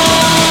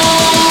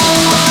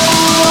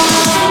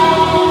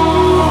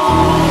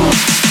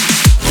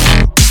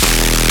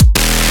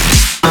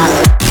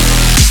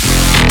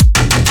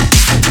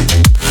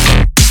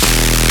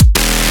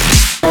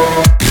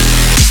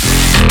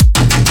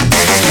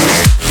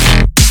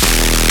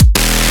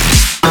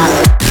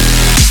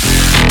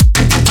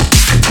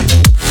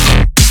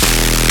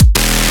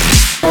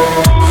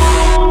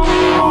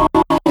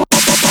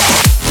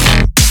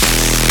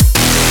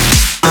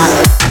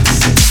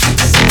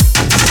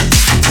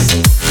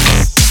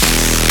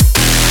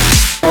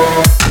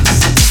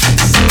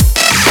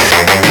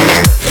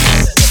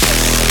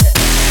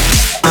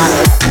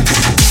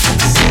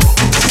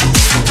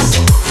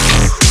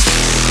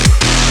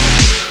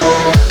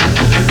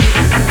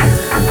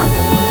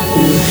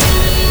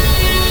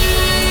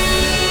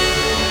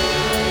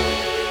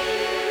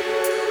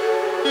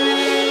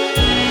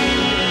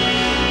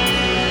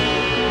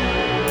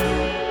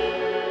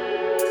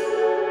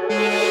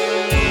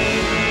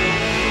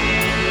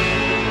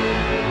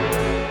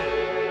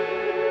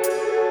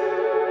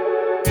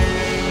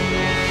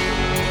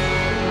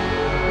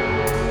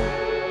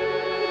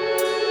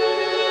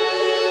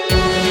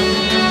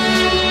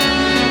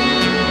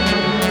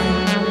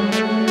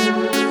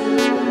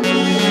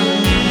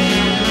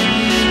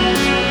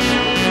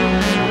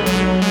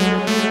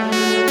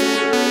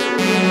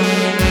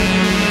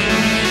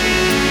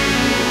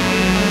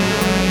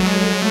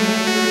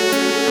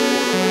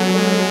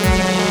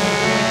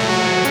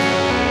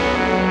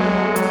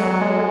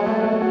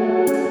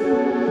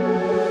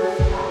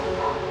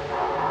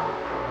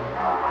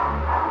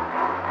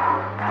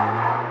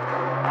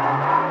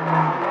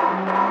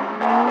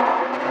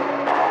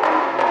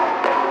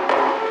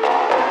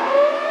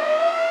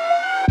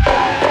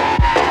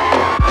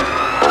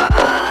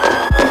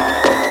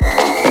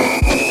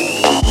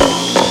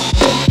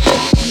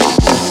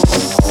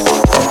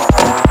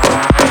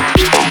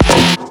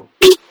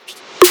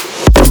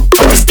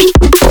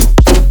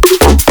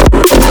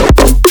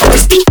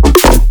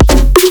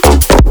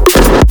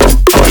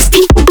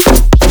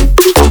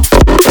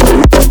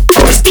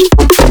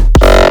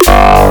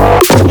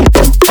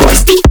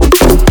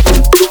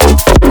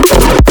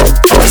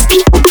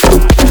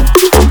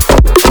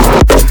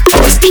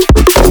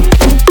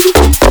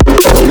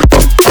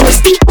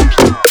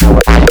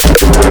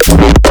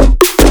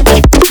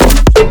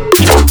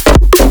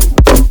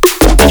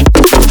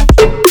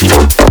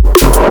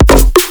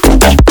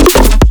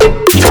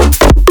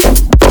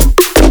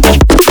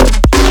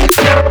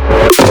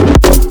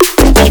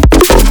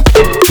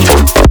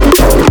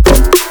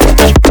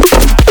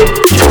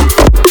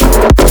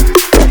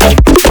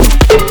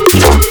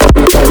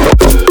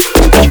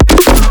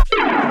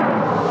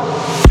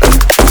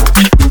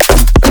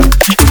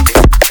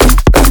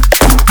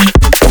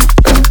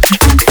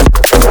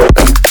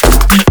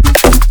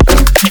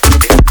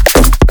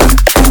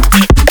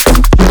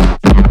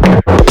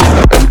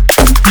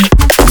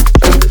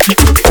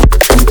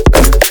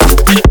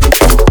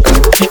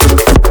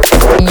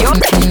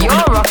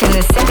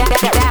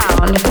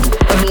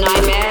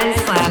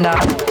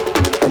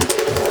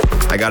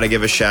Gotta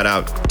give a shout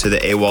out to the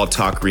AWOL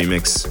Talk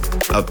remix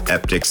of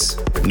Eptic's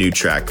new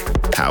track,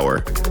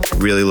 Power.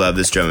 Really love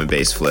this drum and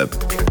bass flip.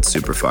 It's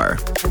super fire.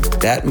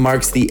 That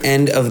marks the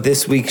end of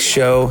this week's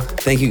show.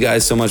 Thank you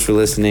guys so much for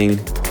listening.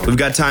 We've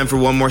got time for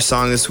one more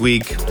song this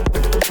week.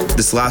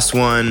 This last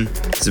one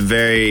is a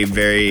very,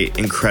 very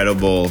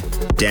incredible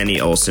Danny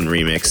Olson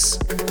remix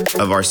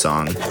of our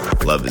song,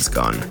 Love Is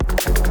Gone.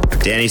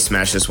 Danny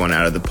smashed this one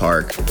out of the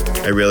park.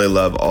 I really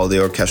love all the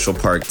orchestral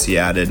parts he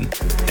added,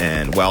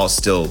 and while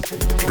still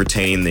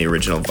retaining the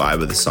original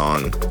vibe of the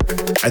song.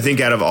 I think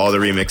out of all the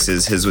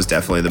remixes, his was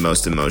definitely the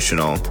most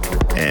emotional,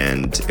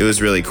 and it was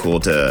really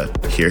cool to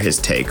hear his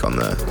take on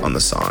the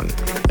song.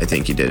 I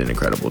think he did an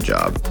incredible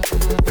job.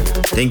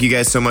 Thank you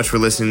guys so much for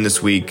listening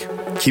this week.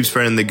 Keep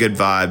spreading the good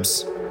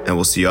vibes, and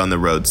we'll see you on the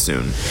road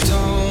soon.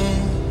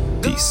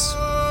 Peace.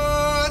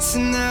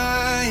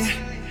 tonight.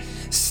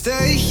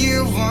 Stay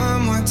here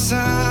one more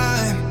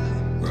time.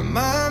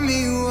 Remind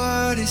me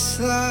what it's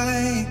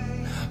like.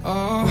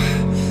 Oh,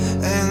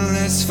 and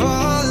let's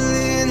fall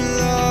in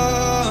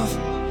love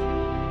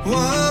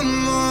one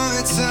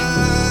more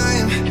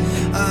time.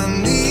 I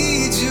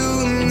need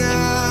you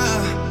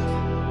now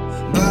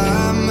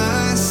by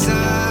my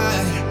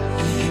side.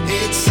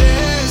 It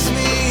tears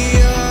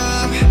me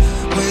up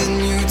when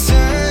you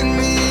turn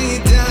me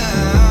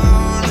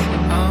down.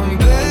 I'm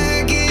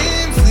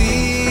begging,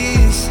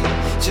 please,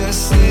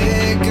 just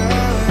stick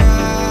around.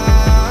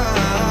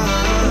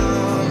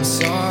 I'm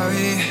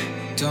sorry,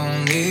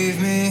 don't leave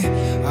me.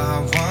 I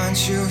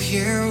want you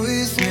here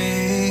with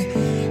me.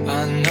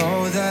 I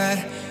know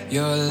that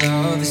your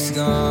love is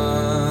gone.